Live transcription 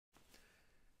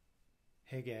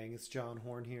Hey gang, it's John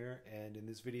Horn here, and in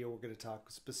this video we're going to talk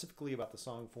specifically about the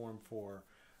song form for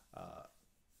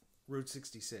Route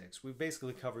 66. We've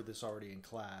basically covered this already in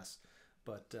class,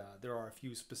 but there are a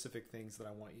few specific things that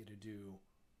I want you to do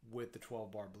with the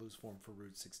 12-bar blues form for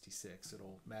Route 66.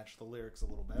 It'll match the lyrics a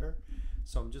little better,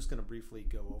 so I'm just going to briefly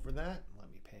go over that.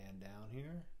 Let me pan down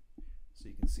here so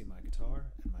you can see my guitar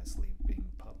and my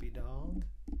sleeping puppy dog,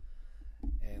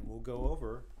 and we'll go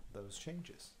over those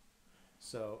changes.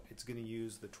 So it's going to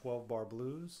use the 12-bar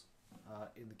blues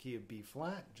in the key of B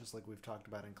flat, just like we've talked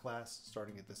about in class,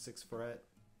 starting at the 6th fret.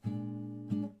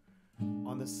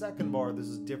 On the second bar, this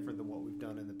is different than what we've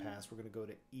done in the past. We're going to go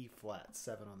to E flat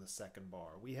 7 on the second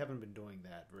bar. We haven't been doing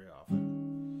that very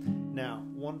often. Now,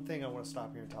 one thing I want to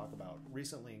stop here and talk about.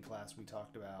 Recently in class, we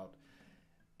talked about,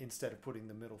 instead of putting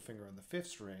the middle finger on the 5th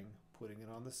string, putting it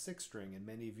on the 6th string, and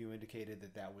many of you indicated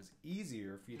that that was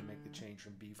easier for you to make the change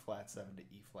from B flat 7 to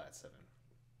E flat 7.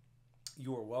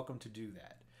 You are welcome to do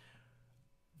that.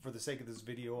 For the sake of this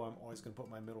video, I'm always going to put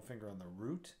my middle finger on the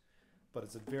root, but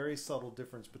it's a very subtle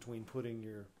difference between putting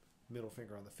your middle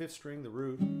finger on the 5th string, the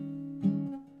root,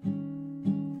 and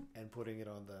putting it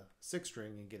on the 6th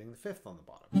string and getting the 5th on the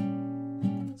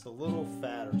bottom. It's a little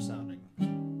fatter sounding,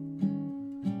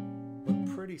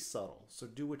 but pretty subtle, so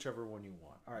do whichever one you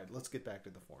want. All right, let's get back to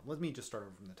the form. Let me just start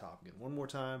over from the top again. One more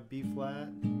time, B flat,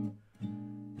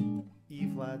 E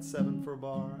flat 7 for a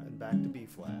bar, and back to B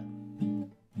flat.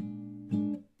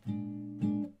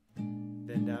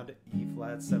 Then down to E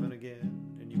flat 7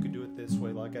 again, and you can do it this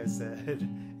way like I said,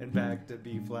 and back to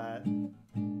B flat.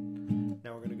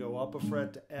 Now we're going to go up a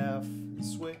fret to F, and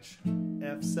switch,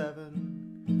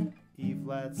 F7, E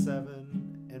flat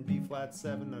 7, and B flat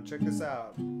 7. Now check this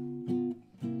out.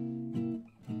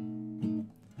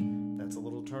 That's a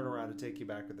little turnaround to take you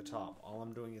back to the top. All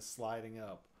I'm doing is sliding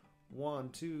up 1,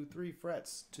 2, 3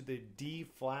 frets to the D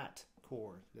flat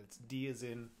chord. That's D as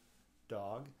in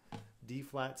dog. D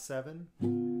flat 7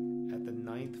 at the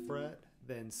 9th fret,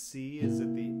 then C is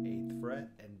at the 8th fret,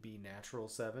 and B natural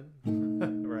 7,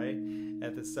 right,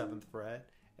 at the 7th fret,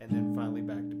 and then finally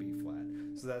back to B flat.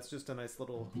 So that's just a nice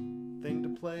little thing to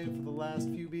play for the last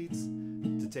few beats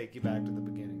to take you back to the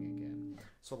beginning again.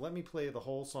 So let me play the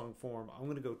whole song form. I'm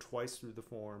going to go twice through the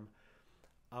form.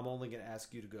 I'm only going to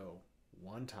ask you to go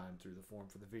one time through the form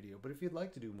for the video, but if you'd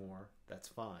like to do more, that's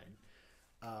fine.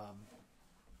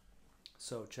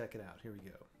 So check it out. Here we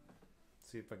go.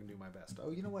 See if I can do my best.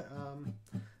 Oh, you know what?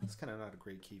 It's kind of not a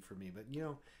great key for me, but you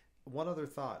know, one other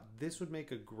thought. This would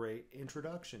make a great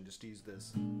introduction, just to use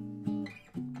this.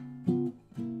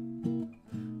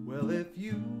 Well, if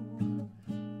you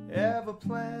ever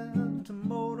plan to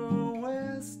motor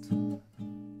west,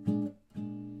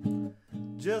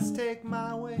 just take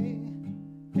my way.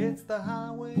 It's the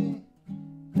highway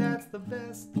that's the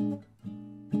best.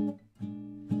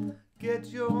 Get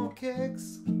your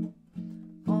kicks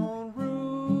on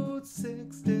Route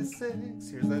 66.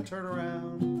 Here's that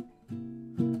turnaround.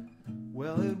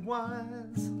 Well, it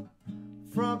winds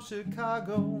from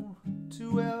Chicago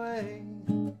to LA.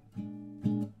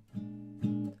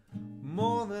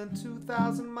 More than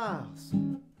 2,000 miles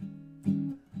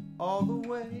all the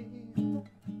way.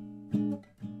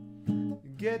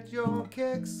 Get your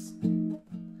kicks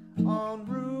on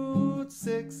Route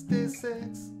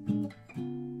 66.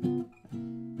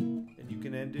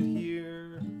 End it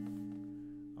here.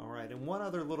 All right, and one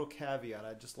other little caveat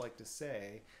I'd just like to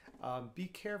say, be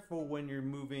careful when you're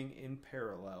moving in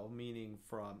parallel, meaning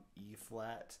from E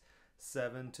flat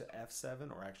 7 to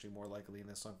F7, or actually more likely in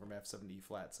this song from F7 to E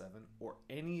flat 7, or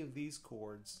any of these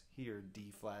chords here, D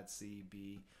flat C,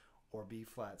 B, or B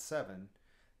flat 7,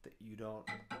 that you don't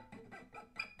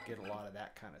get a lot of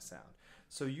that kind of sound.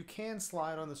 So you can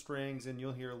slide on the strings and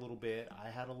you'll hear a little bit. I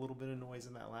had a little bit of noise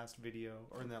in that last video,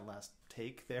 or in that last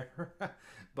take there,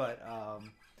 but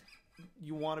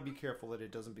you want to be careful that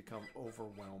it doesn't become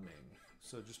overwhelming.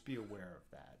 So just be aware of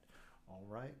that. All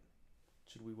right,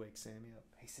 should we wake Sammy up?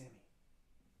 Hey Sammy,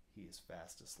 he is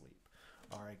fast asleep.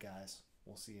 All right guys,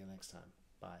 we'll see you next time.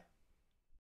 Bye.